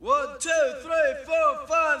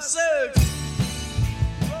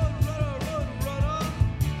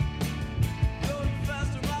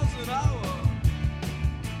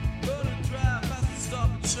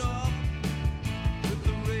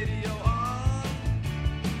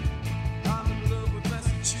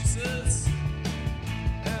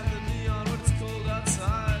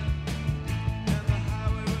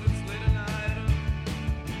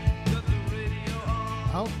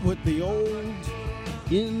put the old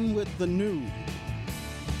in with the new.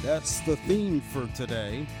 That's the theme for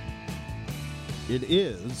today. It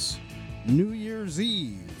is New Year's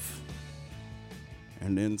Eve.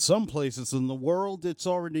 And in some places in the world, it's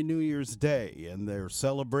already New Year's Day, and they're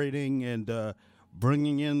celebrating and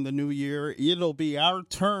bringing in the new year. It'll be our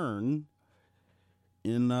turn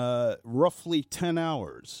in roughly 10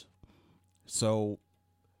 hours. So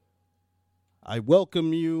I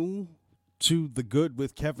welcome you to The Good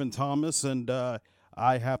with Kevin Thomas, and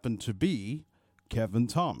I happen to be Kevin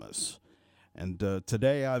Thomas. And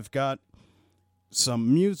today I've got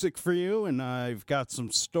some music for you, and I've got some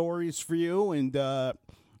stories for you, and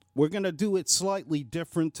we're going to do it slightly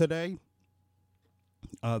different today.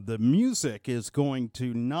 The music is going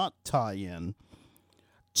to not tie in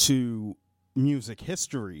to music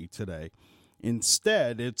history today.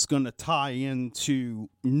 Instead, it's going to tie into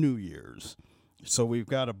New Year's. So we've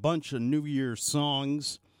got a bunch of New Year's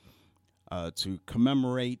songs to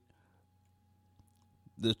commemorate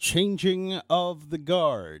the changing of the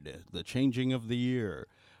guard, the changing of the year.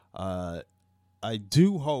 I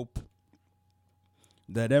do hope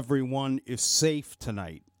that everyone is safe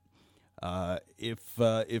tonight.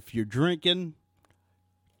 If you're drinking,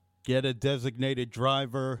 get a designated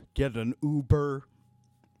driver, get an Uber,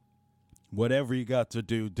 whatever you got to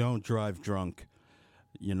do. Don't drive drunk.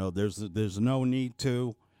 You know, there's no need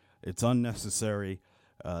to. It's unnecessary,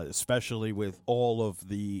 especially with all of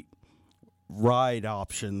the ride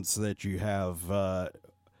options that you have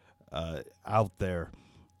out there.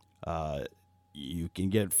 You can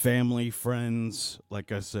get family, friends,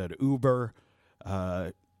 like I said, Uber,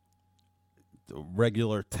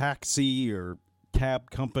 regular taxi or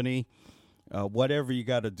cab company, whatever you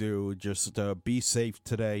got to do. Just be safe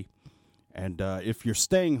today. And if you're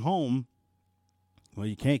staying home, well,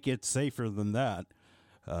 you can't get safer than that.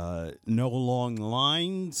 No long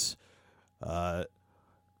lines.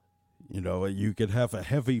 You could have a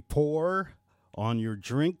heavy pour on your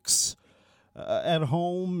drinks at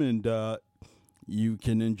home, and you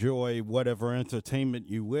can enjoy whatever entertainment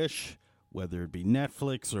you wish, whether it be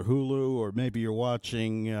Netflix or Hulu, or maybe you're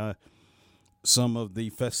watching some of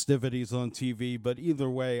the festivities on TV. But either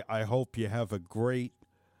way, I hope you have a great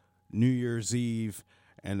New Year's Eve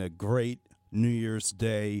and a great New Year's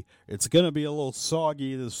Day. It's going to be a little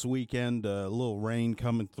soggy this weekend, a little rain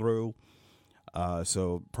coming through.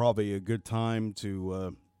 So probably a good time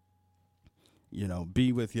to,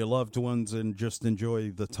 be with your loved ones and just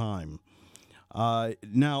enjoy the time.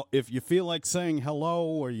 Now, if you feel like saying hello,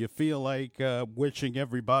 or you feel like wishing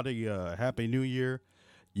everybody a Happy New Year,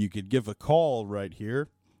 you could give a call right here,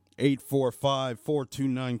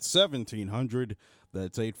 845-429-1700.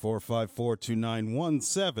 That's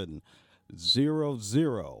 845-429-1700.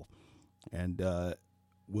 And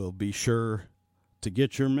we'll be sure to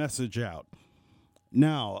get your message out.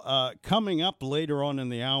 Now, coming up later on in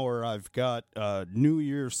the hour, I've got New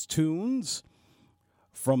Year's tunes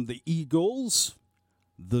from the Eagles,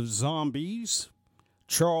 the Zombies,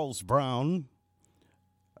 Charles Brown,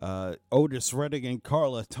 Otis Redding and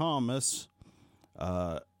Carla Thomas,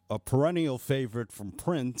 a perennial favorite from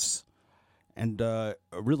Prince, and a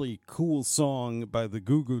really cool song by the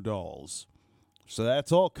Goo Goo Dolls. So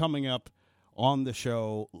that's all coming up on the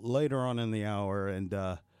show later on in the hour, and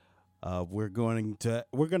we're going to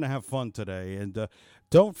have fun today. And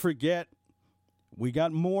don't forget, we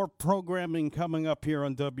got more programming coming up here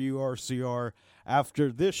on WRCR.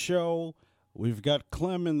 After this show, we've got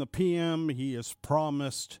Clem in the PM. He has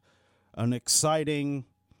promised an exciting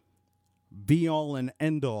be-all and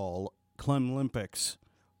end-all Clem Olympics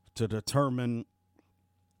to determine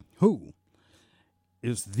who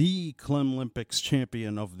is the Clem Olympics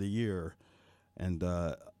champion of the year. And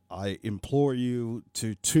I implore you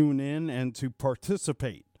to tune in and to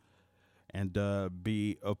participate and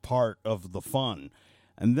be a part of the fun.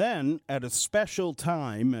 And then at a special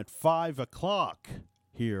time at 5 o'clock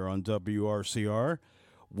here on WRCR,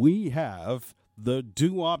 we have the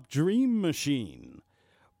Doo-Wop Dream Machine.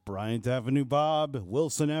 Bryant Avenue Bob,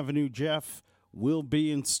 Wilson Avenue Jeff will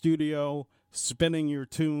be in studio spinning your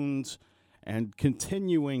tunes and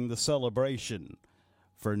continuing the celebration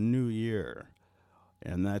for New Year.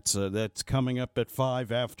 And that's coming up at 5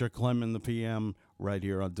 after Clem in the PM right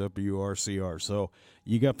here on WRCR. So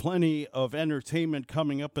you got plenty of entertainment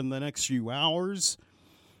coming up in the next few hours.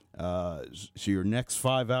 So your next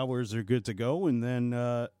 5 hours are good to go. And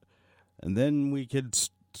then we could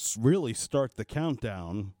really start the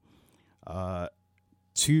countdown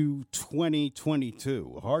to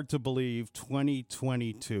 2022. Hard to believe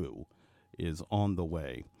 2022 is on the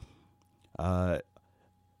way. And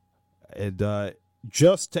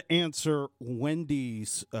just to answer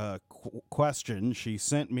Wendy's question, she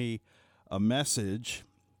sent me a message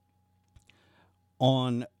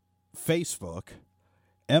on Facebook.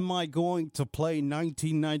 Am I going to play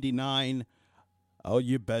 1999? Oh,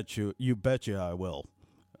 you betcha I will.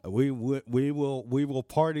 We will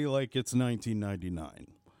party like it's 1999.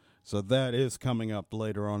 So that is coming up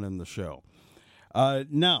later on in the show.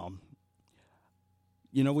 Now,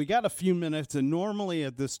 we got a few minutes, and normally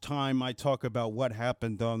at this time I talk about what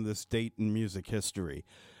happened on this date in music history.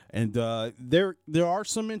 And there are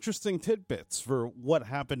some interesting tidbits for what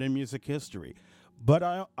happened in music history. But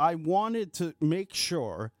I wanted to make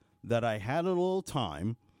sure that I had a little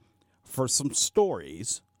time for some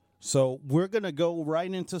stories. So we're going to go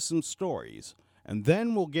right into some stories, and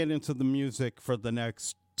then we'll get into the music for the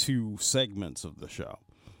next two segments of the show.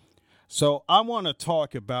 So I want to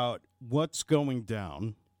talk about what's going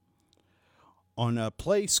down on a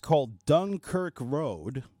place called Dunkirk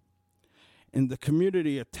Road in the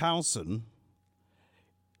community of Towson,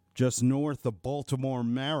 just north of Baltimore,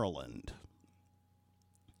 Maryland.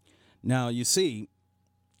 Now, you see,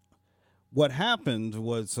 what happened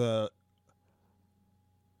was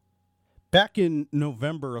back in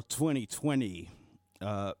November of 2020,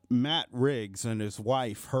 Matt Riggs and his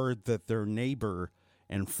wife heard that their neighbor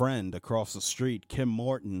and friend across the street, Kim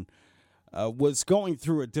Morton, was going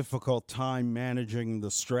through a difficult time managing the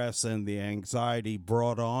stress and the anxiety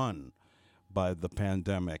brought on by the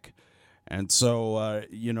pandemic. And so,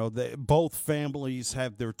 both families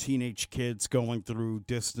have their teenage kids going through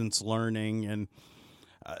distance learning, and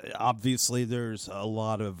obviously there's a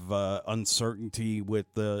lot of uncertainty with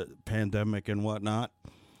the pandemic and whatnot.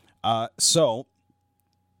 So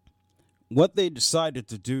what they decided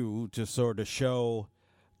to do to sort of show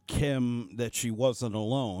Kim that she wasn't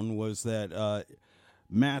alone was that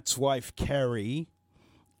Matt's wife, Carrie,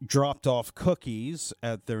 dropped off cookies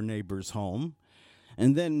at their neighbor's home.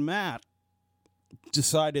 And then Matt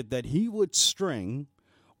decided that he would string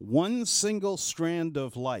one single strand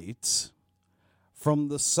of lights from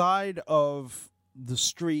the side of the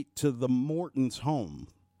street to the Morton's home.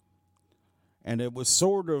 And it was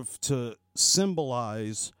sort of to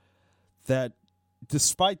symbolize that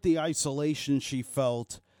despite the isolation she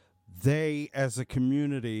felt, they as a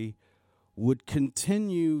community would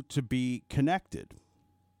continue to be connected.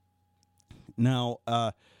 Now,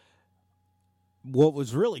 what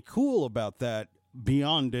was really cool about that,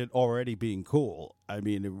 beyond it already being cool, I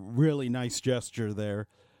mean, a really nice gesture there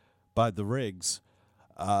by the Riggs,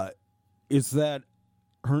 is that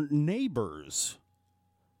her neighbors,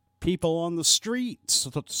 people on the streets,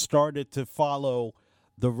 started to follow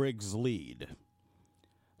the Riggs lead.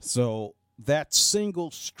 So that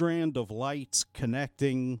single strand of lights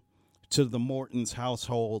connecting to the Morton's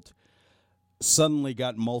household suddenly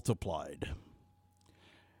got multiplied.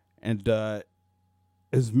 And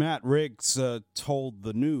as Matt Riggs told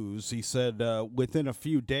the news, he said within a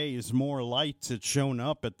few days, more lights had shown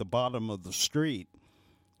up at the bottom of the street.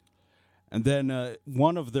 And then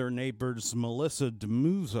one of their neighbors, Melissa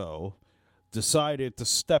DeMuzzo, decided to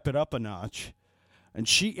step it up a notch. And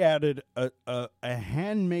she added a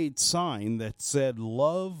handmade sign that said,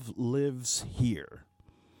 "Love lives here."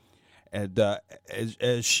 And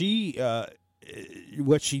as she,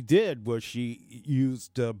 what she did was she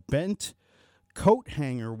used bent coat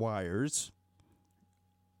hanger wires,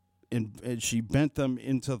 and she bent them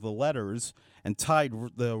into the letters and tied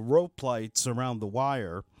the rope lights around the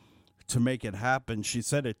wire to make it happen. She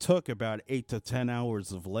said it took about 8 to 10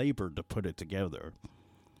 hours of labor to put it together.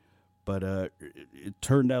 But it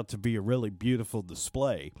turned out to be a really beautiful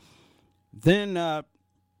display. Then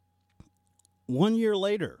 1 year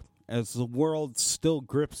later, as the world still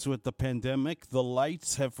grips with the pandemic, the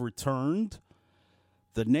lights have returned.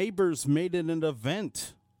 The neighbors made it an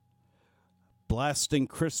event, blasting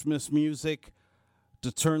Christmas music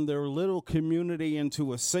to turn their little community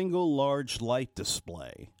into a single large light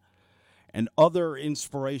display. And other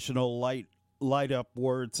inspirational light up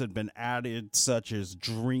words had been added, such as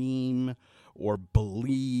dream or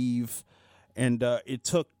believe. And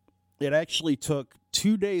it actually took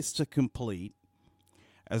 2 days to complete,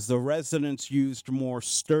 as the residents used more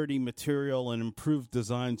sturdy material and improved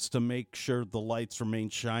designs to make sure the lights remain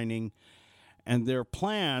shining. And their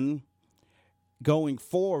plan going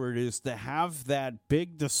forward is to have that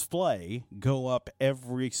big display go up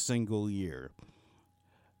every single year.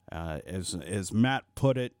 As Matt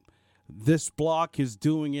put it, this block is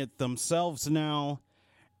doing it themselves now,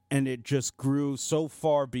 and it just grew so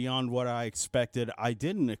far beyond what I expected. I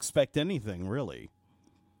didn't expect anything, really.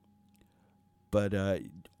 But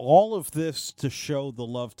all of this to show the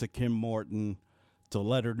love to Kim Morton, to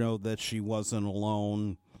let her know that she wasn't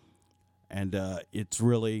alone. And it's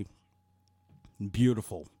really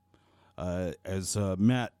beautiful. As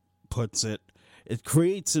Matt puts it, it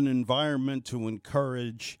creates an environment to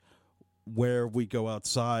encourage where we go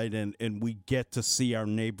outside and we get to see our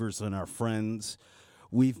neighbors and our friends.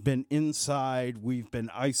 We've been inside, we've been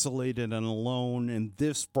isolated and alone, and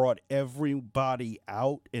this brought everybody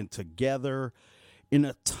out and together in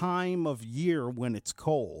a time of year when it's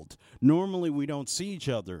cold. Normally we don't see each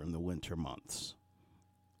other in the winter months.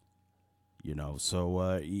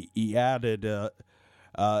 So he added,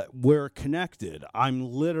 we're connected.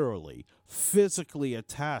 I'm literally, physically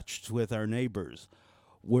attached with our neighbors.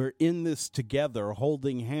 We're in this together,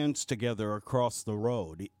 holding hands together across the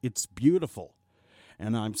road. It's beautiful.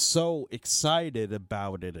 And I'm so excited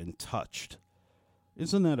about it and touched.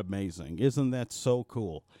 Isn't that amazing? Isn't that so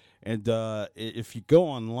cool? And if you go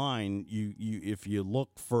online, if you look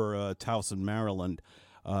for Towson, Maryland,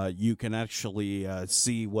 you can actually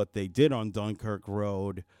see what they did on Dunkirk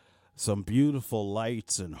Road. Some beautiful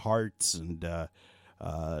lights and hearts and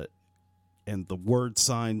the word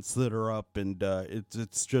signs that are up, and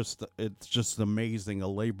it's just amazing. A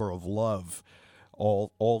labor of love,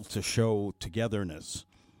 all to show togetherness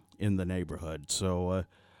in the neighborhood. So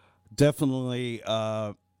definitely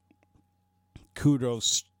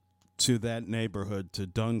kudos to that neighborhood, to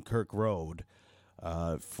Dunkirk Road,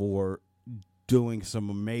 for doing some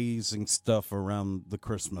amazing stuff around the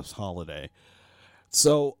Christmas holiday.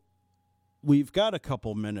 So we've got a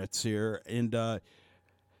couple minutes here, and I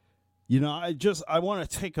want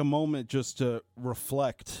to take a moment just to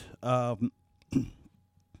reflect.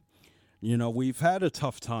 We've had a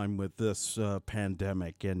tough time with this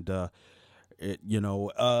pandemic, and I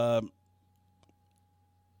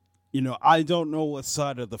don't know what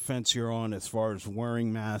side of the fence you're on as far as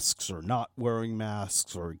wearing masks or not wearing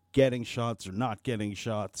masks, or getting shots or not getting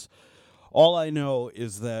shots. All I know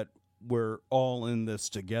is that we're all in this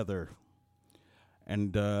together.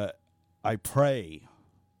 And I pray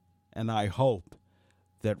and I hope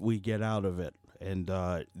that we get out of it, and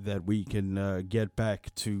that we can get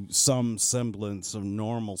back to some semblance of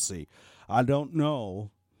normalcy. I don't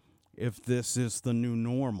know if this is the new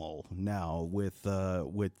normal now with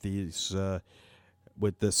this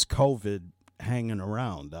COVID hanging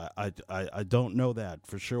around. I don't know that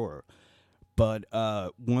for sure. But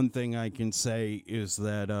one thing I can say is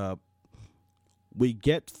that we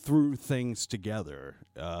get through things together,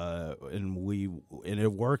 and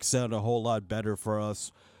it works out a whole lot better for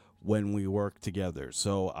us when we work together.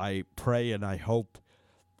 So I pray and I hope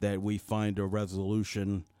that we find a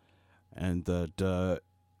resolution, and that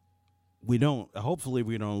hopefully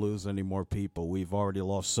we don't lose any more people. We've already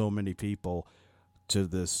lost so many people to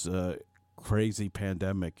this crazy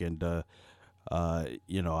pandemic, and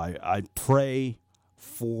I pray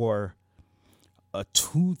for a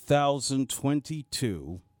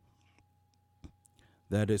 2022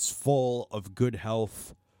 that is full of good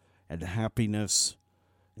health and happiness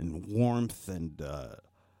and warmth and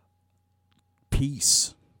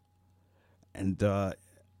peace. And I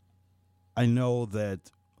know that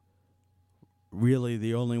really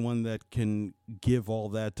the only one that can give all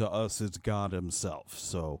that to us is God himself.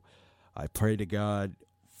 So I pray to God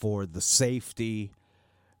for the safety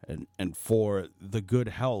and for the good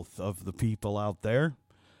health of the people out there.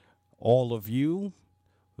 All of you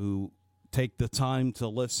who take the time to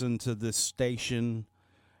listen to this station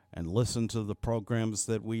and listen to the programs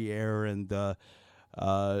that we air. And for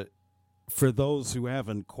those who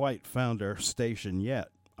haven't quite found our station yet,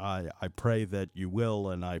 I pray that you will,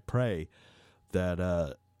 and I pray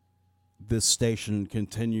that this station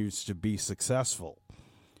continues to be successful.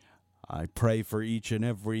 I pray for each and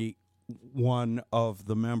every one of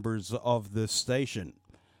the members of this station,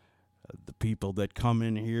 the people that come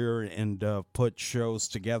in here and put shows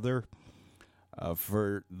together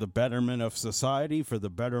for the betterment of society, for the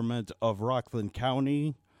betterment of Rockland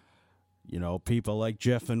County. People like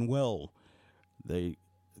Jeff and Will, they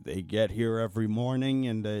get here every morning,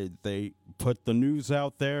 and they put the news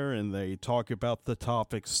out there, and they talk about the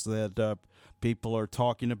topics that people are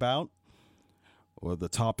talking about, or the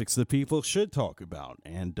topics that people should talk about,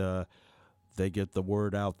 and they get the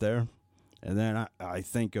word out there. And then I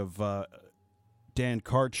think of Dan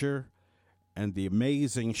Karcher and the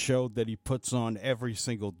amazing show that he puts on every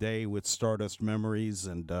single day with Stardust Memories,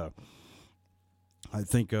 and I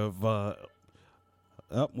think of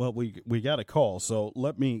we got a call, so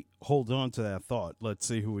let me hold on to that thought. Let's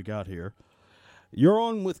see who we got here. You're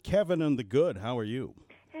on with Kevin and the Good. How are you?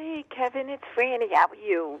 Hey, Kevin, it's Franny. How are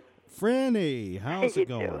you? Franny, how's it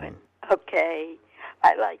going? going? Okay.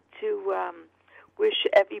 I'd like to wish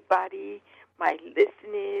everybody my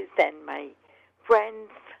listeners and my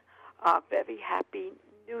friends a very happy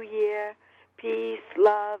New Year. Peace,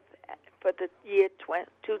 love for the year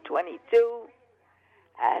 2022.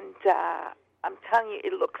 And I'm telling you,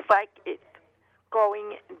 it looks like it's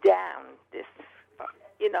going down. This,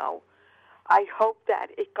 I hope that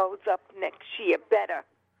it goes up next year better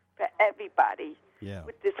for everybody. Yeah.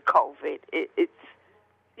 With this COVID. It's,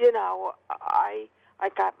 I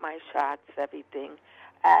got my shots, everything,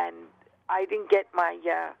 and I didn't get my,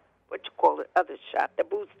 other shot, the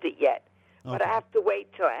booster yet. Okay. But I have to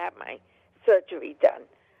wait till I have my surgery done.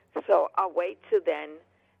 So I'll wait till then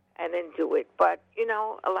and then do it. But,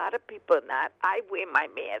 a lot of people are not. I wear my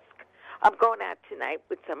mask. I'm going out tonight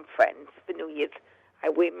with some friends for New Year's. I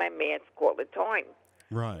wear my mask all the time.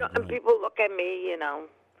 Right. And people look at me, and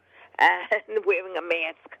wearing a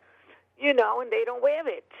mask, and they don't wear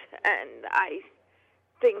it. And I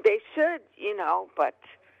think they should, but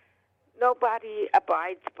nobody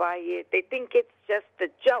abides by it. They think it's just a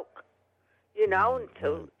joke,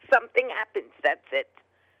 until something happens. That's it,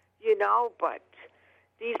 but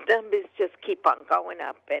these numbers just keep on going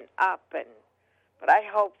up and up. But I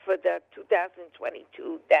hope for the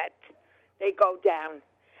 2022 that they go down,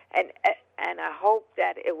 and I hope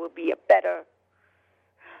that it will be a better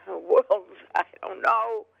world. I don't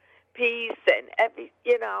know, peace and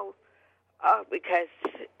because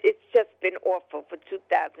it's just been awful for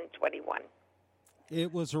 2021.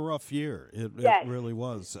 It was a rough year. It really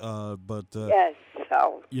was. But yes,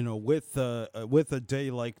 so with a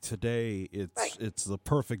day like today, it's the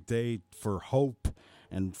perfect day for hope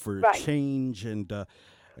and for change, and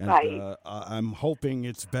I'm hoping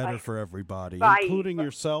it's better for everybody, including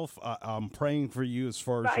yourself. I'm praying for you as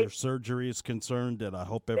far as your surgery is concerned, and I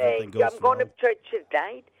hope everything goes well. I'm going to church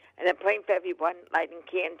tonight, and I'm praying for everyone, lighting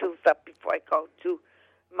candles up before I go to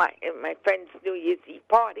my friend's New Year's Eve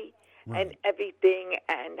party and everything,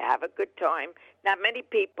 and have a good time. Not many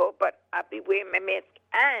people, but I'll be wearing my mask,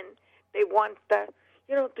 and they want to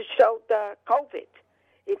show the COVID.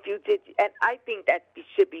 If you did, and I think that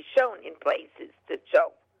should be shown in places to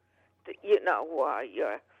show,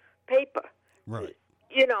 your paper. Right.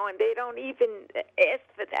 And they don't even ask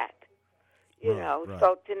for that.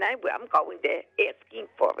 So tonight I'm going there asking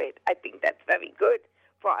for it. I think that's very good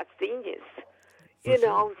for our seniors.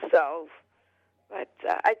 So, but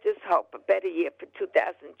I just hope a better year for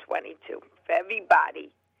 2022 for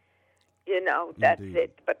everybody. That's Indeed.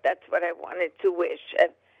 it. But that's what I wanted to wish,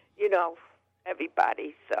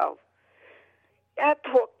 everybody. So I'll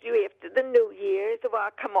talk to you after the New Year's. Well,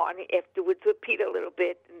 I'll come on afterwards, repeat a little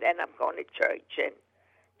bit, and then I'm going to church. And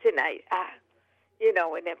tonight,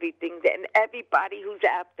 and everything. And everybody who's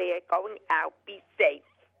out there going out, be safe.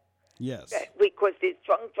 Yes. Because there's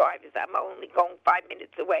drunk drivers. I'm only going 5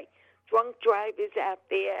 minutes away. Drunk drivers out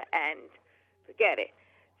there, and forget it.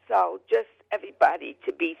 So just everybody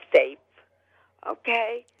to be safe.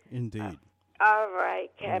 Okay? Indeed. All right,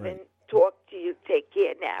 Kevin. Talk to you. Take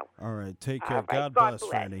care now. All right. Take care. Right. God bless,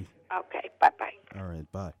 Franny. Okay. Bye-bye. All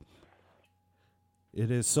right. Bye.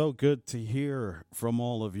 It is so good to hear from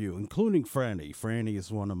all of you, including Franny. Franny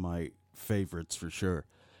is one of my favorites for sure.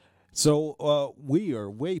 So we are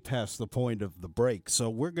way past the point of the break, so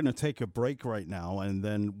we're going to take a break right now, and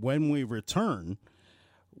then when we return,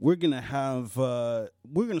 we're going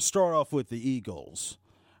to start off with the Eagles.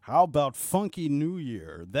 How about Funky New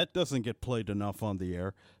Year? That doesn't get played enough on the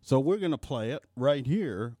air, so we're going to play it right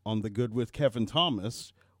here on The Good with Kevin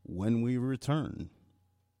Thomas when we return.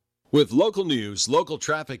 With local news, local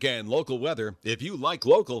traffic, and local weather, if you like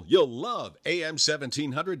local, you'll love AM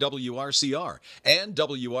 1700 WRCR and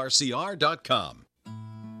WRCR.com.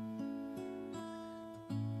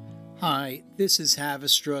 Hi, this is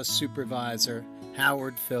Havistra Supervisor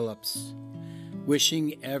Howard Phillips,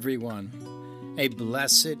 wishing everyone a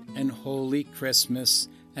blessed and holy Christmas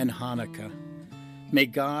and Hanukkah. May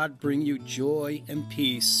God bring you joy and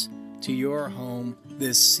peace to your home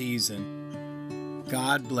this season.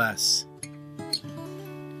 God bless.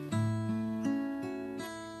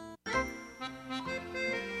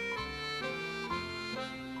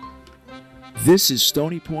 This is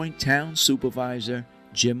Stony Point Town Supervisor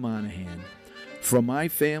Jim Monahan. From my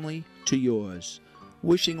family to yours,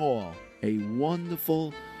 wishing all a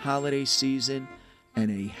wonderful holiday season and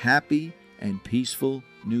a happy and peaceful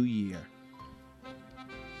new year.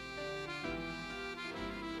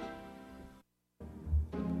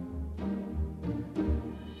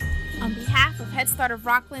 On behalf of Head Start of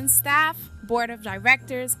Rockland staff, Board of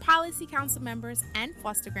Directors, Policy Council members, and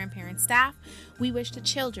foster grandparent staff, we wish the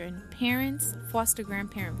children, parents, foster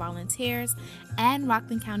grandparent volunteers, and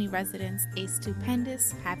Rockland County residents a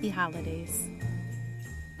stupendous happy holidays.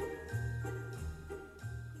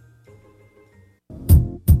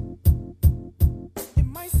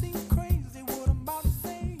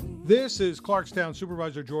 This is Clarkstown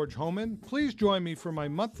Supervisor George Homan. Please join me for my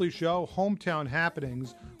monthly show, Hometown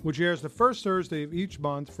Happenings, which airs the first Thursday of each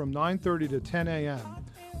month from 9:30 to 10 a.m.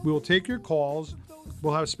 We will take your calls,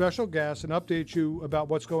 we'll have special guests, and update you about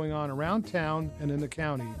what's going on around town and in the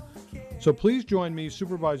county. So please join me,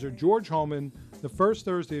 Supervisor George Homan, the first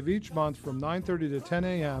Thursday of each month from 9:30 to 10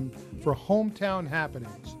 a.m. for Hometown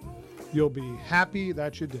Happenings. You'll be happy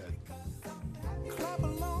that you did.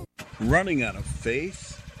 Running out of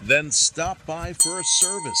faith? Then stop by for a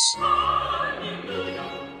service.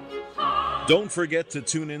 Don't forget to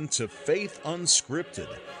tune in to Faith Unscripted,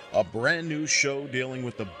 a brand new show dealing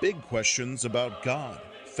with the big questions about God,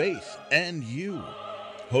 faith, and you.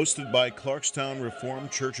 Hosted by Clarkstown Reformed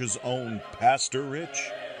Church's own Pastor Rich.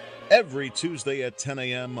 Every Tuesday at 10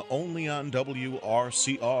 a.m. only on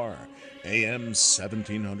WRCR, AM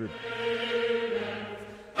 1700.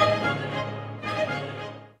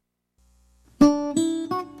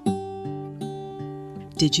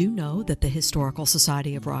 Did you know that the Historical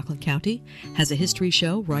Society of Rockland County has a history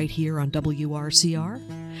show right here on WRCR?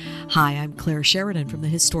 Hi, I'm Claire Sheridan from the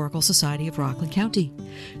Historical Society of Rockland County.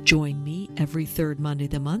 Join me every third Monday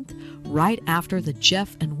of the month, right after the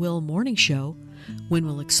Jeff and Will Morning Show, when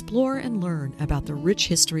we'll explore and learn about the rich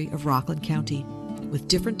history of Rockland County, with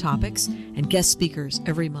different topics and guest speakers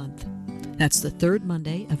every month. That's the third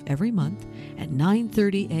Monday of every month at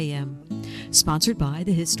 9:30 a.m., sponsored by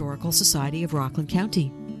the Historical Society of Rockland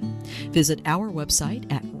County. Visit our website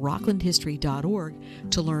at rocklandhistory.org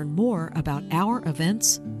to learn more about our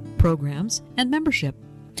events, programs, and membership.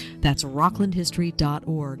 That's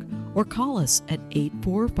rocklandhistory.org, or call us at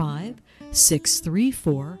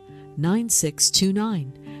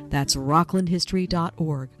 845-634-9629. That's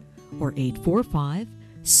rocklandhistory.org, or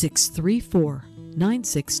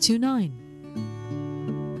 845-634-9629.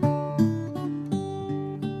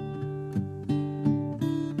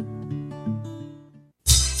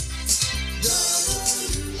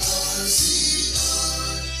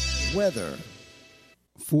 Weather.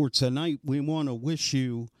 For tonight, we want to wish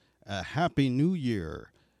you a Happy New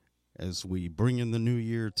Year as we bring in the new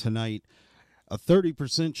year tonight. A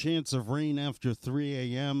 30% chance of rain after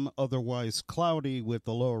 3 a.m., otherwise cloudy with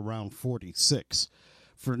a low around 46.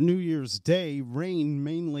 For New Year's Day, rain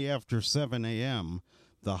mainly after 7 a.m.,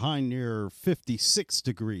 the high near 56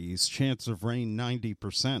 degrees, chance of rain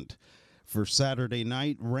 90%. For Saturday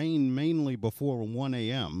night, rain mainly before 1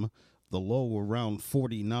 a.m., the low around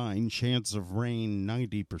 49, chance of rain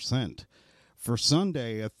 90%. For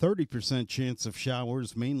Sunday, a 30% chance of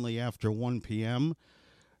showers mainly after 1 p.m.,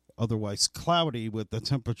 otherwise cloudy with the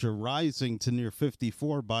temperature rising to near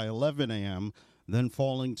 54 by 11 a.m., then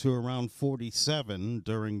falling to around 47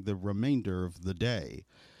 during the remainder of the day.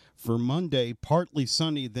 For Monday, partly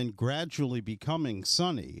sunny, then gradually becoming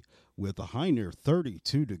sunny with a high near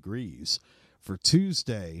 32 degrees. For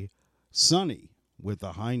Tuesday, sunny with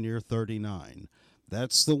a high near 39.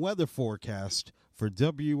 That's the weather forecast for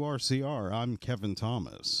WRCR. I'm Kevin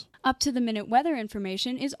Thomas. Up-to-the-minute weather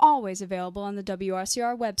information is always available on the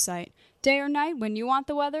WRCR website. Day or night, when you want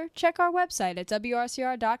the weather, check our website at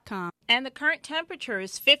WRCR.com. And the current temperature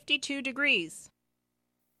is 52 degrees.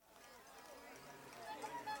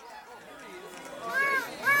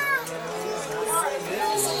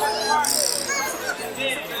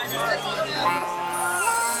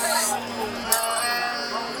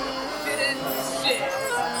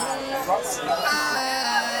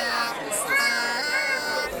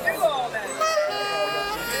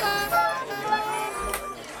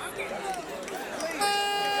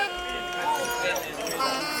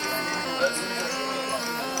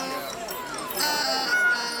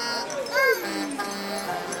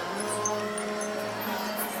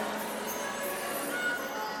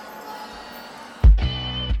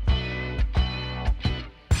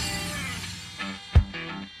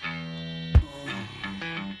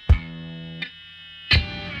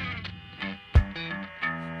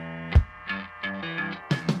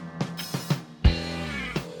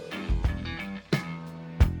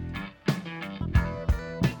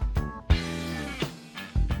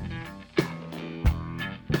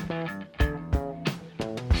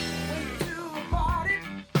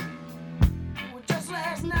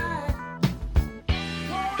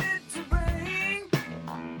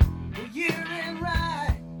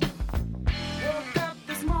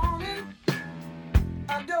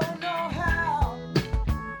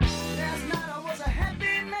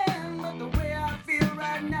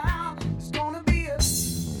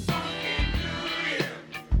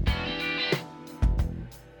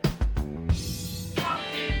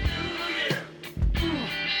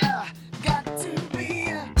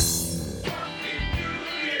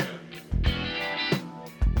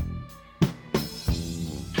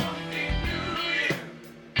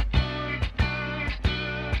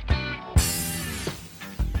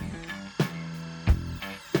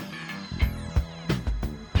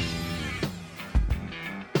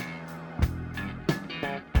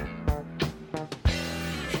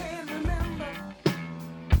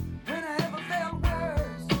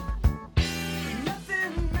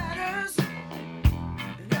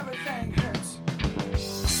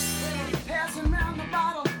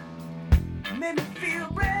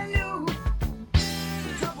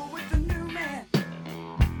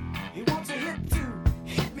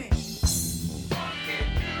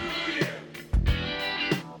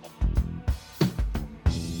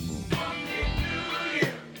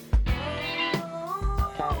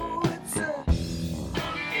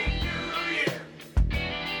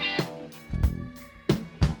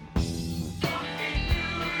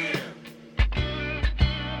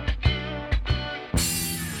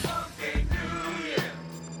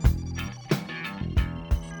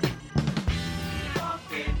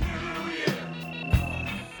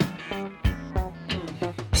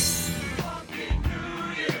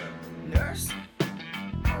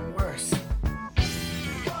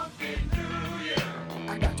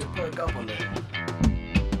 up a little.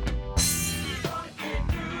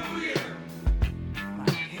 My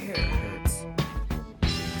hair hurts.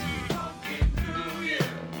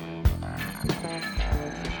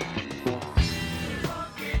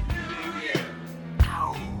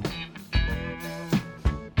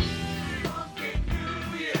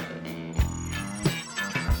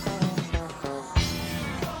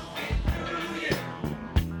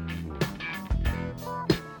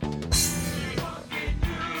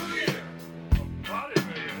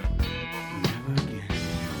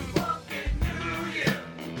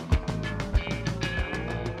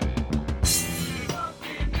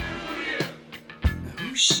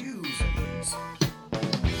 Whose shoes are these?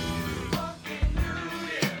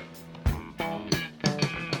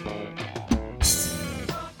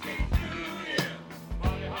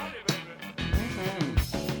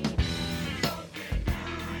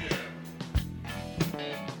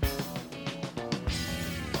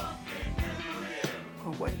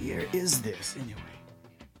 Oh, what year is this anyway?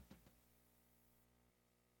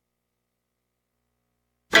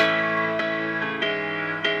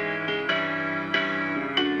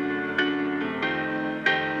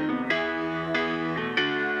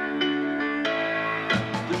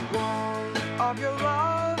 The warmth of your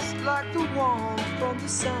love's like the warmth from the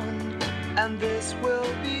sun, and this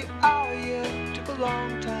will be our year. Took a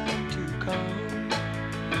long time to come.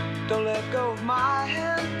 Don't let go of my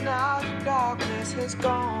hand now the darkness has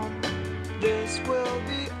gone. This will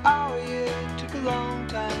be our year. Took a long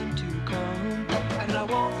time to come, and I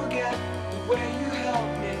won't forget the way you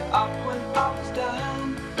helped me up when I was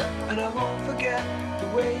down, and I won't forget the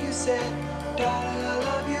way you said, darling, I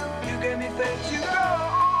love you. You gave me faith to go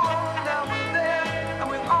on. Now we're there, and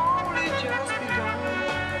we've only just begun.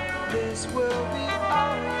 This will be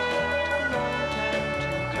our year. Took a long time to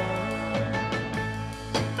come.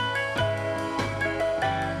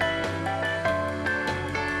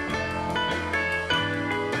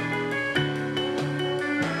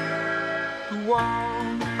 The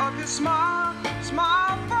warmth of your smile,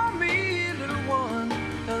 smile for me, little one,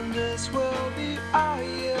 and this will be our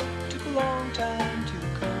year. Took a long time to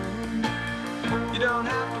come. You don't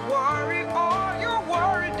have to worry, all your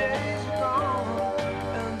worry days are gone,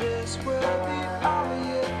 and this will be our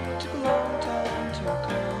year. Took a long time to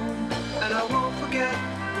come, and I won't forget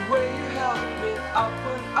the way you helped me up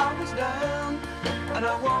when I was down, and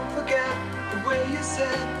I won't forget the way you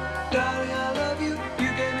said, darling, I love you.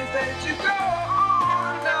 You gave me faith to go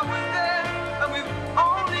on. Now we're there, and we've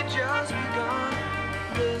only just begun.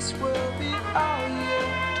 This will be our year.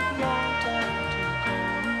 Took a long time to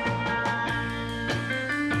come.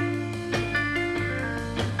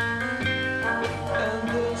 And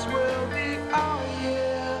this will be our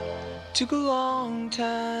year. Took a long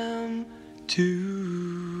time to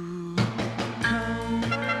come.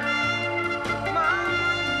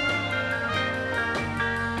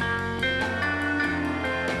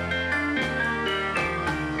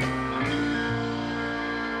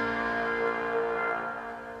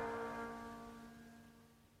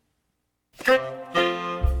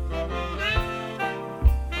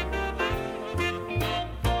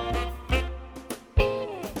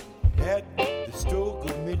 At the stroke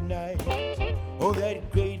of midnight, oh,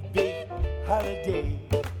 that great big holiday,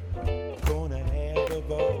 gonna have a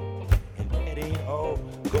ball, and that ain't all,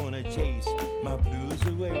 gonna chase my blues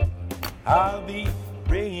away. I'll be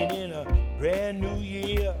bringing in a brand new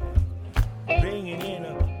year, bringing in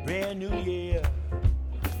a brand new year.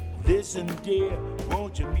 Listen, dear,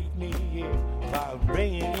 won't you meet me here while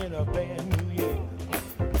bringing in a brand new year?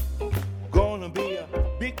 Gonna be a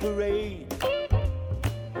big parade,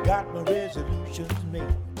 got my resolutions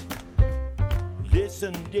made.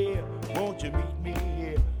 Listen, dear, won't you meet me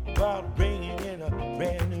here while bringing in a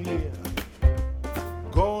brand new year?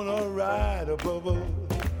 Gonna ride above us,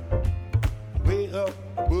 way up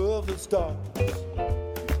above the stars,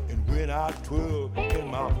 and when I twirl in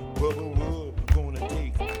my bubble world, gonna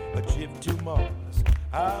take a trip to Mars.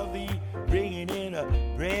 I'll be bringing in a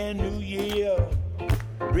brand new year,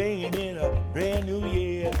 bringing in a brand new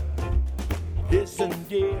year. Listen,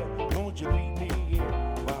 dear, won't you meet me here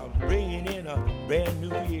while bringing in a brand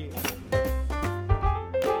new year?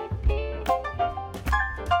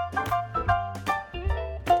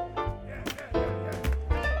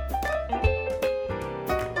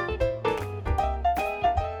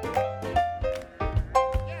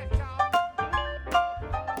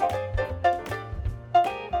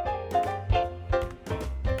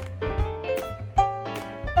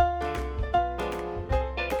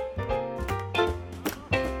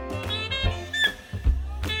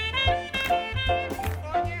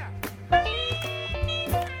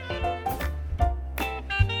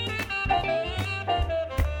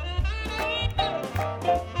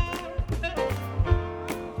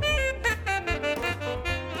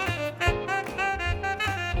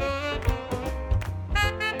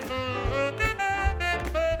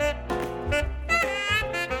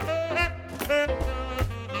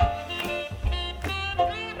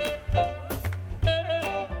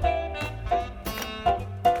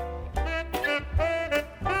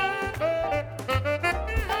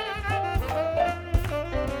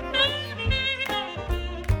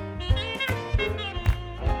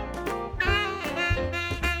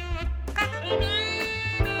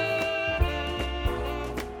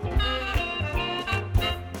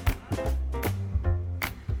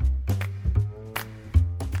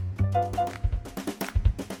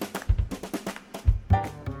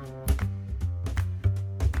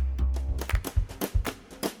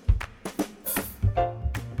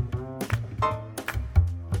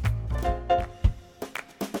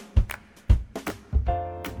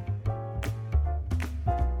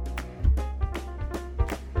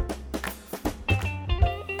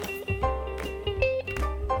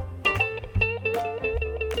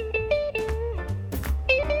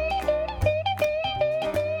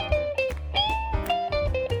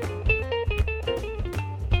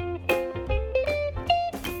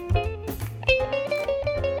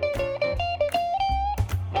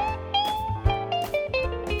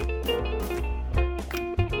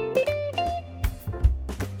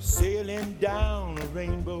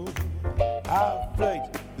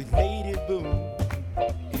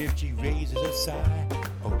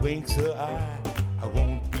 winks her eye. I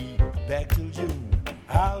won't be back till June.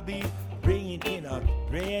 I'll be bringing in a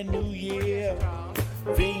brand new year.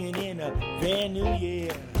 Bringing in a brand new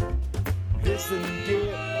year. Listen,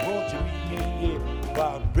 dear, won't you meet me here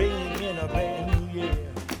while bringing in a brand new year?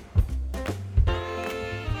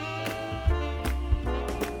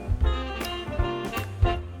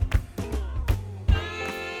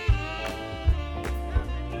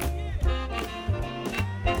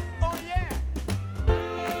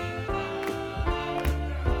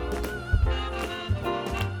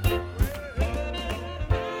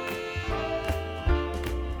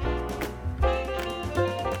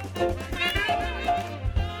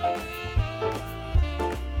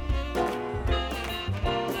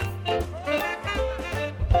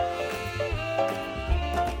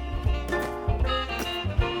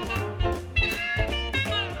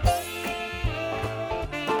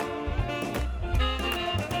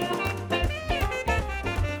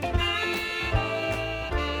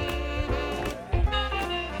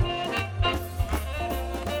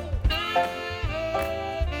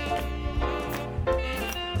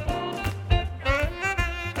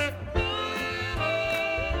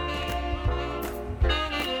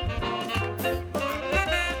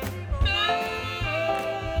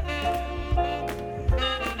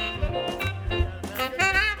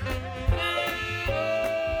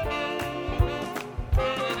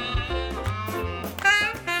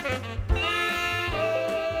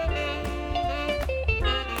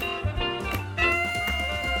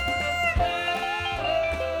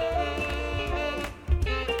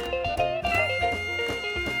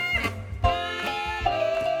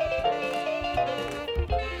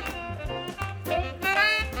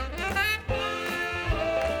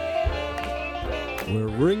 We're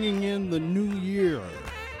ringing in the new year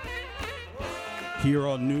here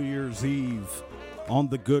on New Year's Eve on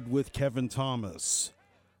The Good with Kevin Thomas.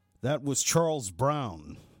 That was Charles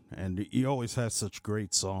Brown, and he always has such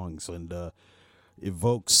great songs and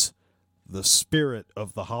evokes the spirit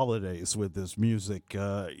of the holidays with his music.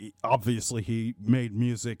 Obviously, he made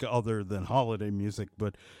music other than holiday music,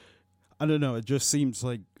 but I don't know, it just seems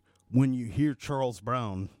like when you hear Charles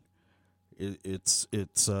Brown, it's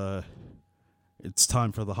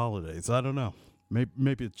time for the holidays. I don't know.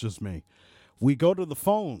 Maybe it's just me. We go to the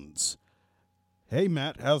phones. Hey,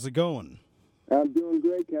 Matt, how's it going? I'm doing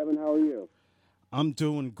great, Kevin. How are you? I'm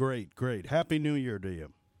doing great. Happy New Year to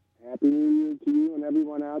you. Happy New Year to you and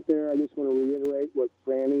everyone out there. I just want to reiterate what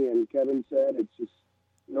Franny and Kevin said. It's just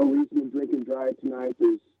no reason to drink and drive tonight.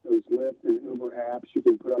 There's Lyft and Uber apps you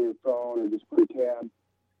can put on your phone or just put a cab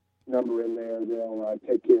number in there. They'll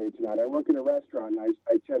take care of you tonight. I work in a restaurant and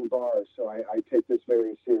I tend bars, so I take this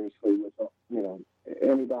very seriously with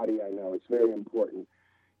anybody I know. It's very important.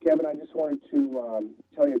 Kevin, I just wanted to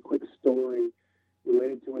tell you a quick story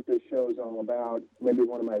related to what this show is all about. Maybe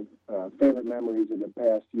one of my favorite memories of the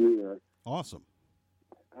past year. Awesome.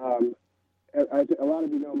 A lot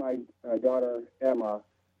of you know my daughter, Emma.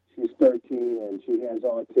 She's 13, and she has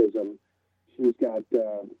autism. She's got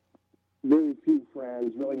very few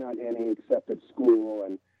friends, really not any except at school,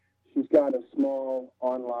 and she's got a small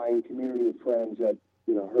online community of friends that,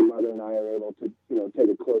 her mother and I are able to, take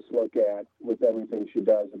a close look at with everything she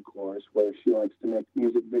does, of course, where she likes to make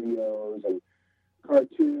music videos and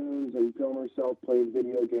cartoons and film herself playing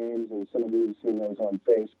video games, and some of you have seen those on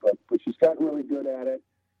Facebook, but she's gotten really good at it.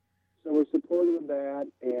 So we're supportive of that,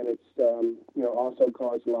 and it's, also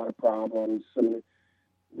caused a lot of problems. Some of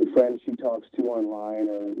the friends she talks to online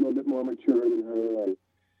are a little bit more mature than her,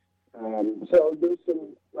 and so there's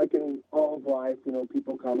some, like in all of life,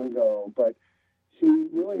 people come and go, but she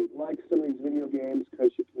really likes some of these video games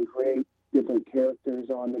because she can create different characters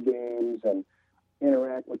on the games and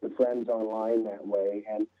interact with the friends online that way.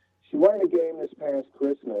 And she wanted a game this past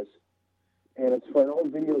Christmas, and it's for an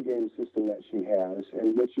old video game system that she has.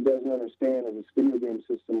 And what she doesn't understand is this video game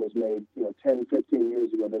system was made, 10, 15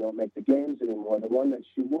 years ago. They don't make the games anymore. The one that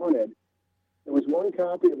she wanted, there was one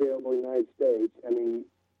copy available in the United States, and the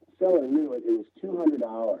seller knew it. It was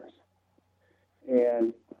 $200.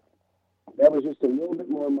 And that was just a little bit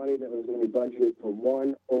more money that was going to be budgeted for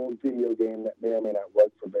one old video game that may or may not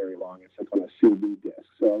work for very long. It's like on a CD disc.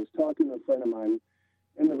 So I was talking to a friend of mine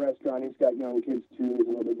in the restaurant. He's got young kids too. He's a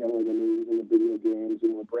little bit younger than me. He's in the video games,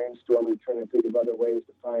 and we're brainstorming, trying to think of other ways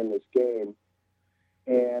to find this game.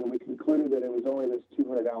 And we concluded that it was only this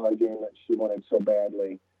 $200 game that she wanted so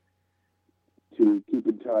badly to keep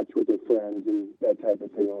in touch with her friends and that type of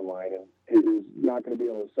thing online. And it was not going to be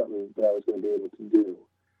something that I was going to be able to do.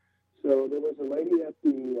 So there was a lady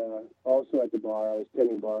also at the bar. I was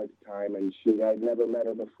tending bar at the time, and I'd never met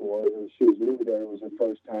her before. She was new there. It was her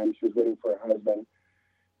first time. She was waiting for her husband.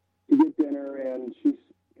 to get dinner, and she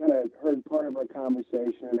kind of heard part of our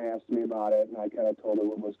conversation and asked me about it, and I kind of told her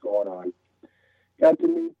what was going on. Got to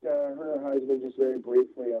meet her and her husband just very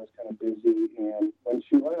briefly. I was kind of busy, and when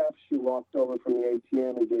she left, she walked over from the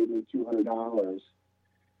ATM and gave me $200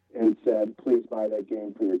 and said, "Please buy that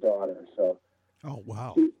game for your daughter." So, oh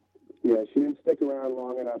wow, she didn't stick around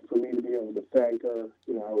long enough for me to be able to thank her.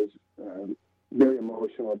 I was very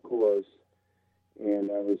emotional, of course,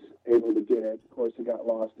 and I was able to get it. Of course, it got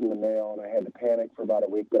lost in the mail, and I had to panic for about a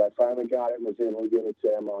week, but I finally got it and was able to give it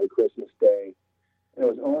to Emma on Christmas Day. And it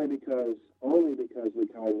was only because of the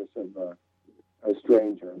kindness of a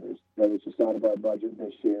stranger. That was just out of our budget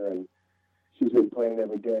this year, and she's been playing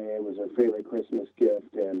every day. It was her favorite Christmas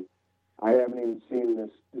gift, and I haven't even seen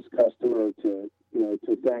this customer to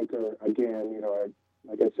thank her again.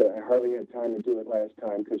 Like I said, I hardly had time to do it last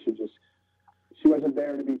time because she wasn't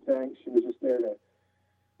there to be thanked. She was just there to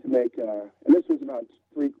make. And this was about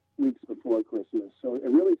 3 weeks before Christmas, so it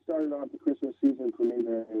really started off the Christmas season for me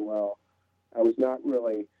very well. I was not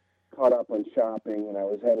really caught up on shopping, and I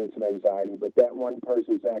was having some anxiety, but that one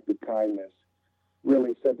person's act of kindness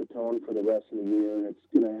really set the tone for the rest of the year, and it's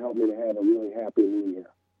going to help me to have a really happy new year.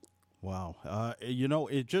 Wow.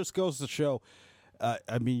 It just goes to show,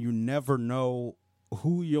 you never know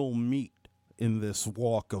who you'll meet in this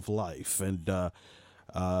walk of life, and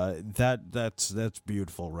that's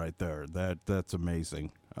beautiful right there. That's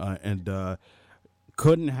amazing, and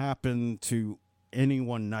couldn't happen to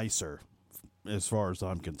anyone nicer, as far as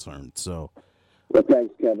I'm concerned. So, well,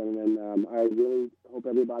 thanks, Kevin, and I really hope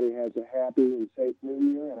everybody has a happy and safe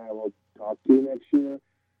New Year, and I will talk to you next year.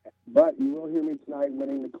 But you will hear me tonight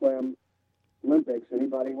winning the Clem Olympics.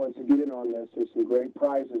 Anybody wants to get in on this, there's some great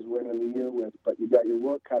prizes we're ending the year with, but you got your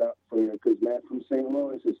work cut out for you because Matt from St.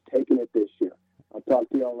 Louis is taking it this year. I'll talk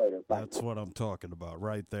to y'all later. Bye. That's what I'm talking about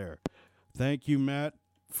right there. Thank you, Matt,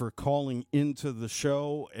 for calling into the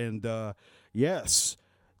show, and yes,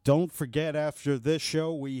 don't forget, after this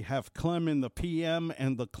show, we have Clem in the PM,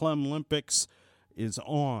 and the Clem Olympics is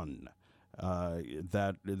on.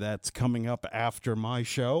 That's coming up after my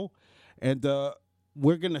show. And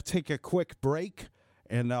we're going to take a quick break,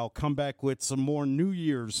 and I'll come back with some more New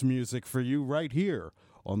Year's music for you right here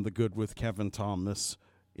on The Good with Kevin Thomas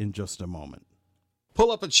in just a moment. Pull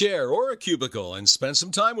up a chair or a cubicle and spend some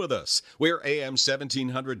time with us. We're AM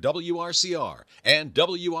 1700 WRCR and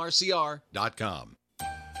WRCR.com.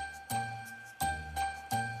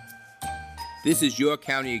 This is your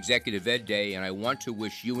County Executive Ed Day, and I want to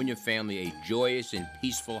wish you and your family a joyous and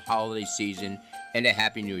peaceful holiday season and a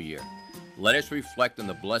Happy New Year. Let us reflect on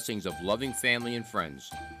the blessings of loving family and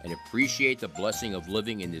friends and appreciate the blessing of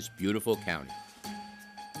living in this beautiful county.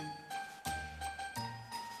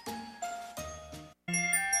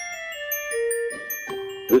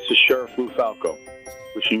 This is Sheriff Lou Falco,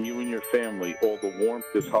 wishing you and your family all the warmth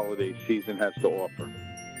this holiday season has to offer.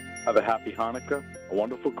 Have a happy Hanukkah, a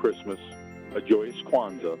wonderful Christmas, a joyous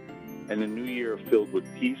Kwanzaa, and a new year filled with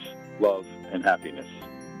peace, love, and happiness.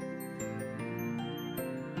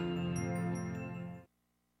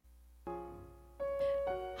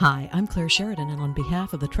 Hi, I'm Claire Sheridan, and on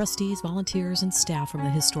behalf of the trustees, volunteers, and staff from the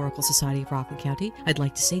Historical Society of Rockland County, I'd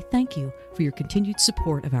like to say thank you for your continued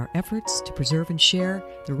support of our efforts to preserve and share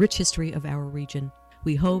the rich history of our region.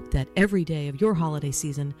 We hope that every day of your holiday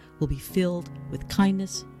season will be filled with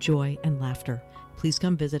kindness, joy, and laughter. Please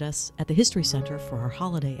come visit us at the History Center for our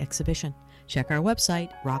holiday exhibition. Check our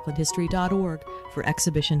website, rocklandhistory.org, for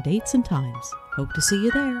exhibition dates and times. Hope to see you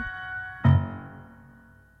there.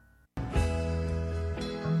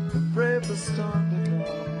 Brave the storm to go,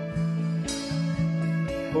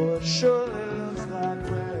 for it surely looks like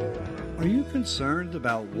rain. Are you concerned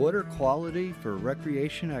about water quality for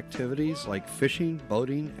recreation activities like fishing,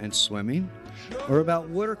 boating, and swimming? Or about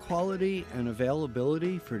water quality and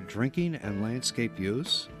availability for drinking and landscape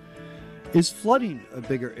use? Is flooding a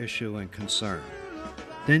bigger issue and concern?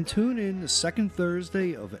 Then tune in the second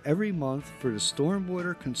Thursday of every month for the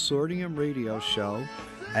Stormwater Consortium radio show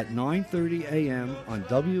at 9:30 a.m. on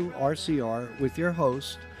WRCR with your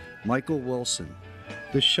host, Michael Wilson.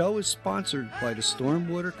 The show is sponsored by the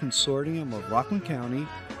Stormwater Consortium of Rockland County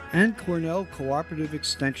and Cornell Cooperative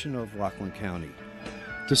Extension of Rockland County.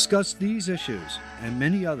 Discuss these issues and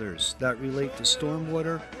many others that relate to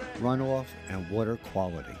stormwater, runoff, and water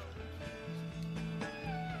quality.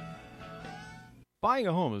 Buying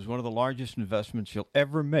a home is one of the largest investments you'll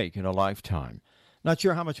ever make in a lifetime. Not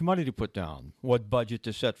sure how much money to put down, what budget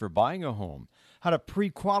to set for buying a home, how to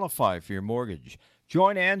pre-qualify for your mortgage.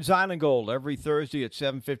 Join Ann Zylingold every Thursday at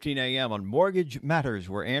 7:15 a.m. on Mortgage Matters,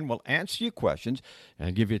 where Ann will answer your questions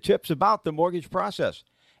and give you tips about the mortgage process.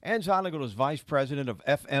 Ann Zonigal is Vice President of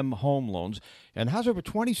FM Home Loans and has over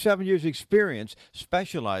 27 years' experience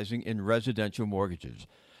specializing in residential mortgages.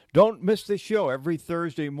 Don't miss this show every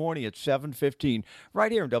Thursday morning at 7:15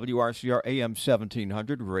 right here on WRCR AM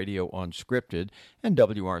 1700, Radio Unscripted, and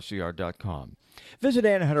WRCR.com. Visit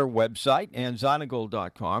Ann at her website,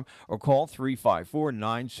 annzonigal.com, or call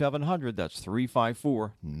 354-9700. That's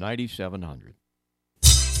 354-9700.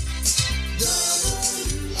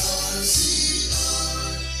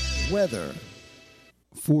 Weather.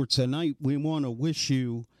 For tonight, we want to wish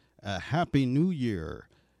you a Happy New Year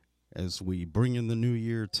as we bring in the new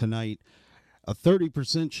year tonight. A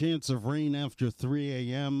 30% chance of rain after 3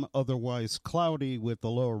 a.m., otherwise cloudy with a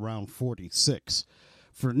low around 46.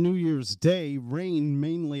 For New Year's Day, rain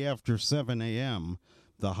mainly after 7 a.m.,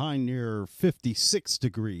 the high near 56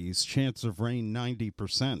 degrees, chance of rain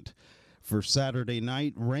 90%. For Saturday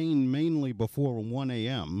night, rain mainly before 1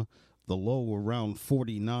 a.m., the low around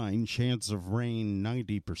 49, chance of rain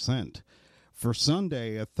 90%. For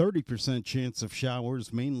Sunday, a 30% chance of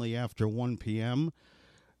showers mainly after 1 p.m.,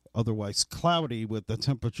 otherwise cloudy with the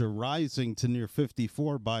temperature rising to near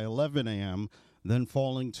 54 by 11 a.m., then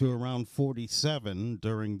falling to around 47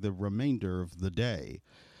 during the remainder of the day.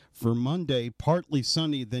 For Monday, partly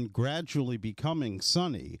sunny, then gradually becoming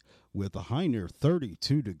sunny with a high near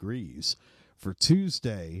 32 degrees. For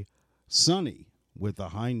Tuesday, sunny with a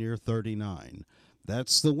high near 39.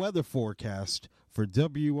 That's the weather forecast for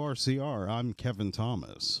WRCR. I'm Kevin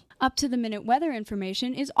Thomas. Up-to-the-minute weather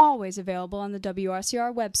information is always available on the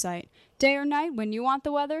WRCR website. Day or night, when you want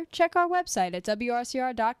the weather, check our website at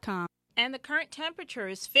WRCR.com. And the current temperature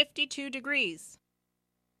is 52 degrees.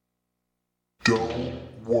 Don't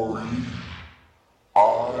worry,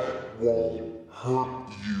 I won't hurt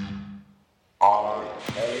you. I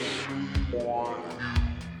only want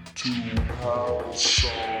you to have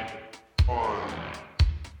some fun.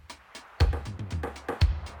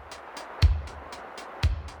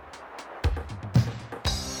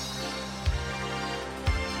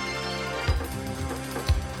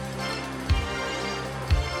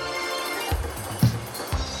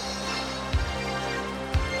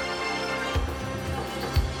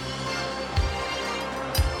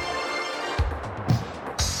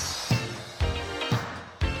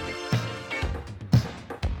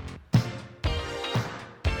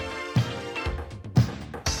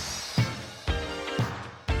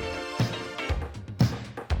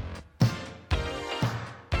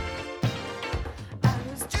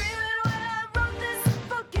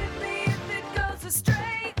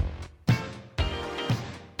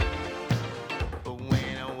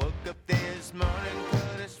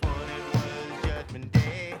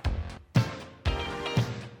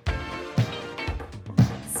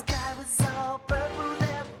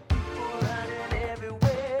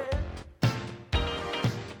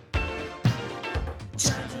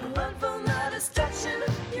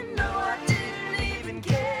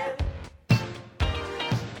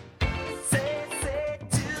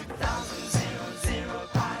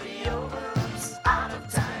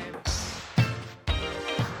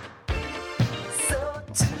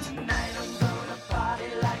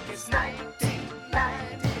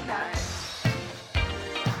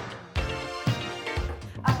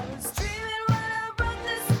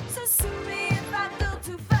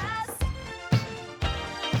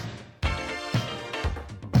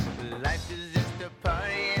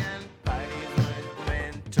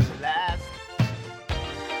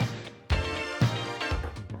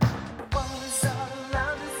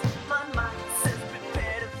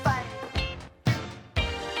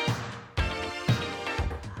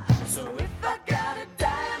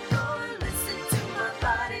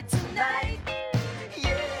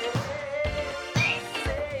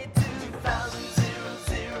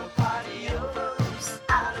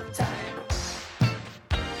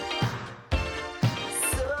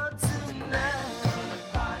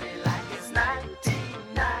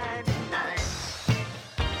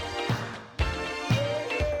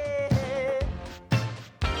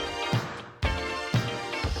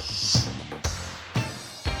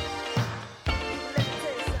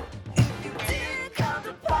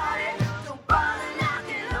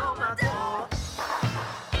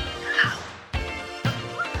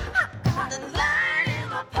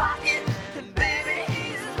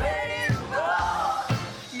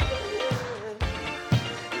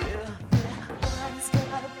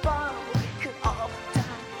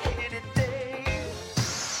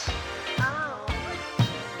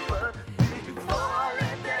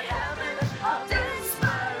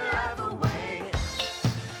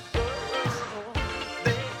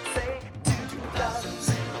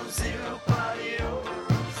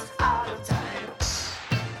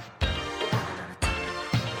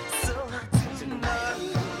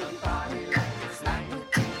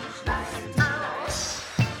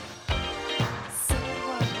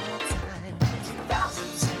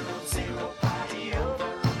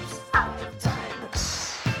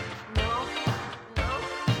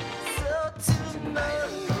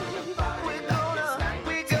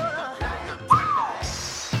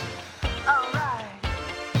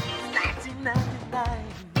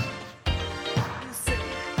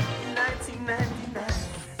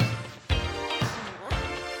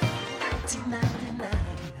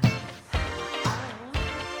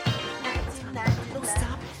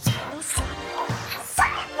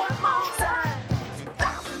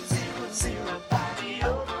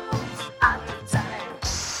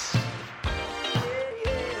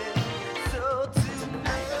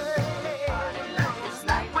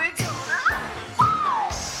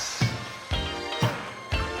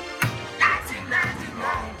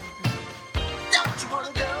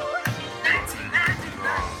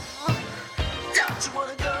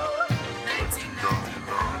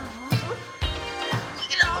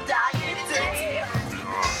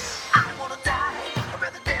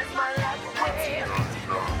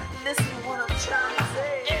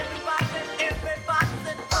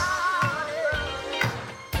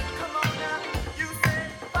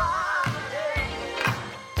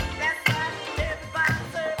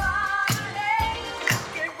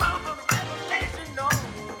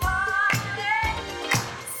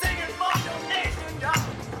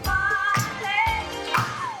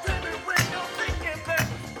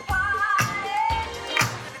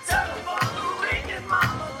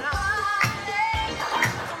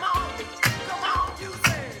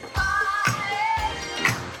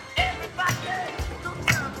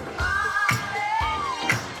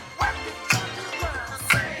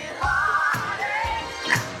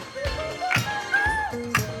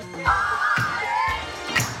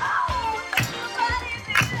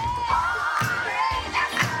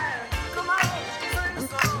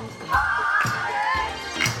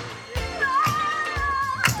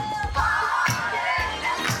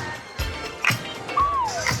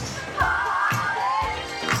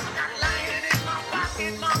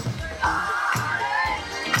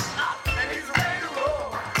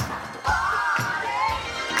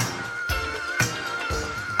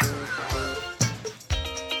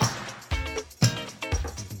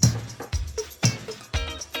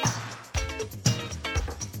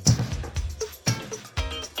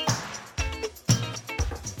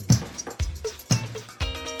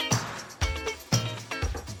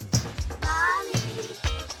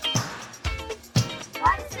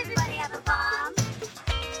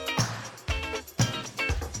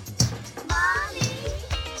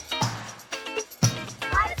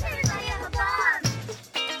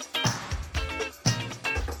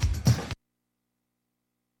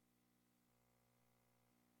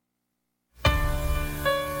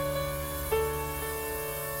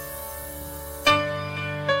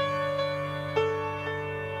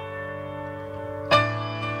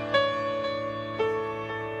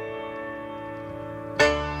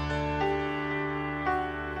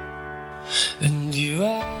 And you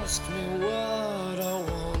ask me what I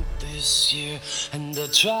want this year, and I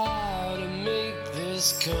try to make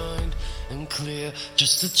this kind and clear.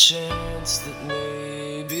 Just a chance that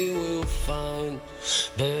maybe we'll find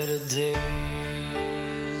better days.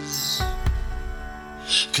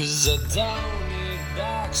 'Cause I don't need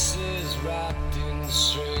boxes wrapped in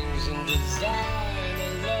strings and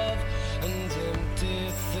designer love and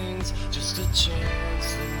empty things. Just a chance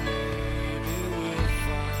that maybe we'll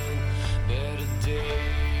find better days.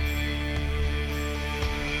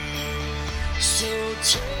 So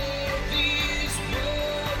take these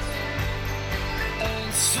words and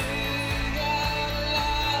sing out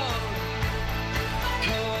loud,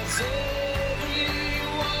 'cause everyone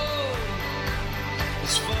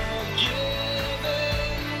is forgiven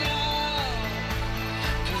now.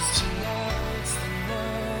 'Cause tonight's the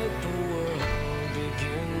night the world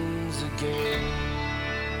begins again.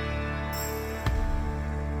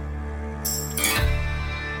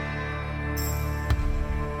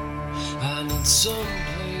 I need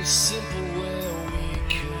someplace simple where we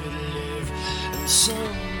could live, and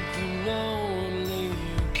something only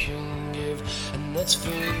you can give, and that's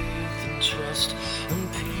faith and trust and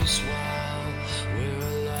peace while we're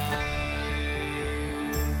alive.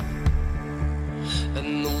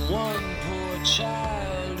 And the one poor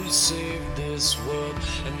child who saved this world,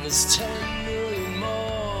 and there's 10 million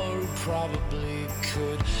more who probably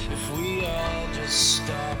could, if we all just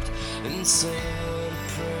stopped and said a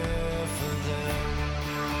prayer for them.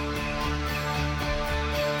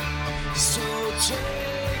 So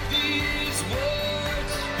take these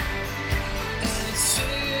words and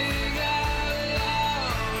sing out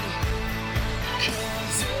loud,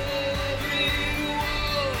 'cause everyone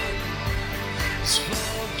is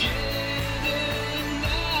forgiven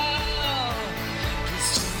now. 'Cause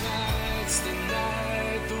tonight's the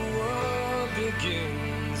night the world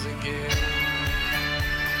begins again.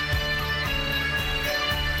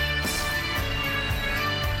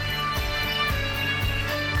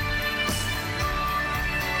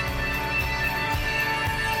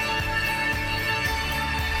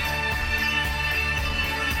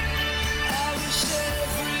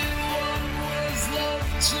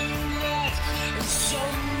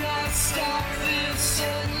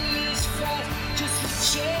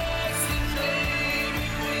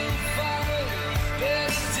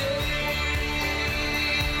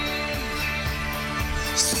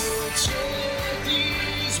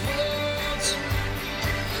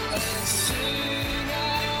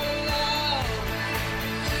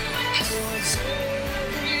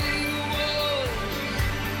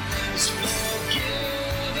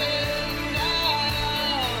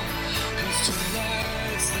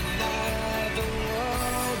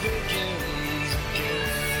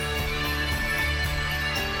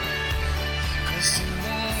 'cause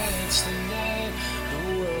tonight's the night the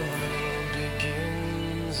world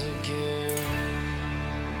begins again.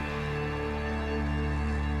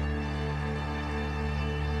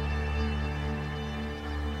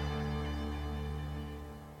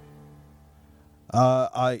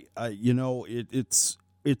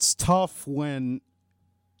 It's tough when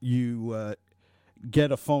you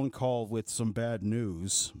get a phone call with some bad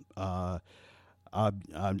news. I've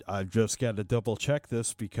just got to double check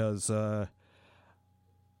this because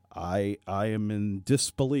I am in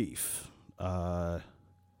disbelief.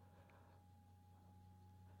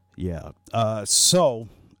 So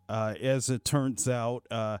as it turns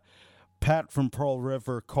out, Pat from Pearl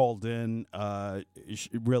River called in.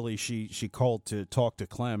 She called to talk to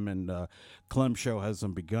Clem, and Clem's show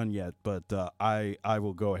hasn't begun yet. But I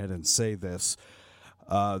will go ahead and say this: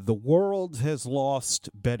 the world has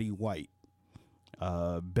lost Betty White.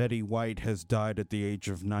 Betty White has died at the age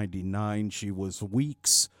of 99. She was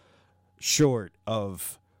weeks short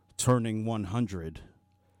of turning 100.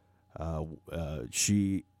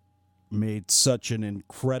 She made such an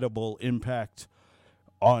incredible impact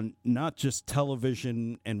on not just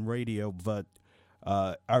television and radio, but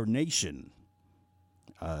our nation.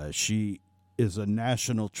 She is a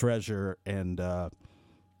national treasure, and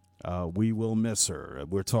we will miss her.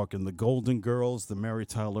 We're talking the Golden Girls, the Mary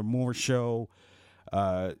Tyler Moore Show,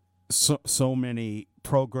 so many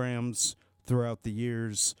programs throughout the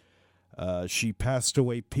years. She passed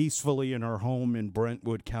away peacefully in her home in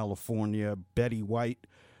Brentwood, California. Betty White,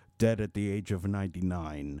 dead at the age of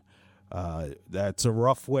 99. That's a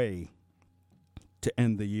rough way to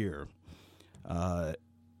end the year.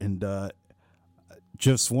 And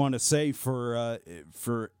just want to say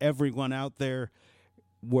for everyone out there,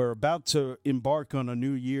 we're about to embark on a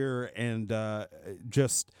new year, and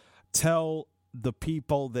just tell the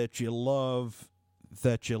people that you love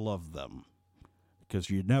them, because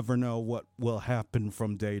you never know what will happen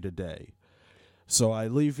from day to day. So I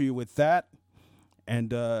leave you with that,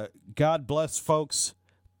 and God bless, folks.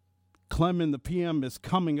 Clem in the PM is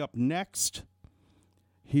coming up next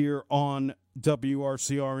here on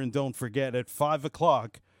WRCR, and don't forget, at 5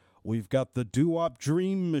 o'clock, we've got the Doo-Wop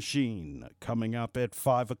Dream Machine coming up at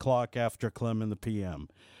 5 o'clock after Clem in the PM.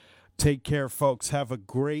 Take care, folks. Have a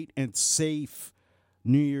great and safe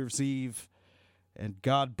New Year's Eve, and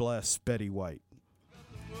God bless Betty White.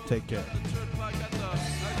 Take care.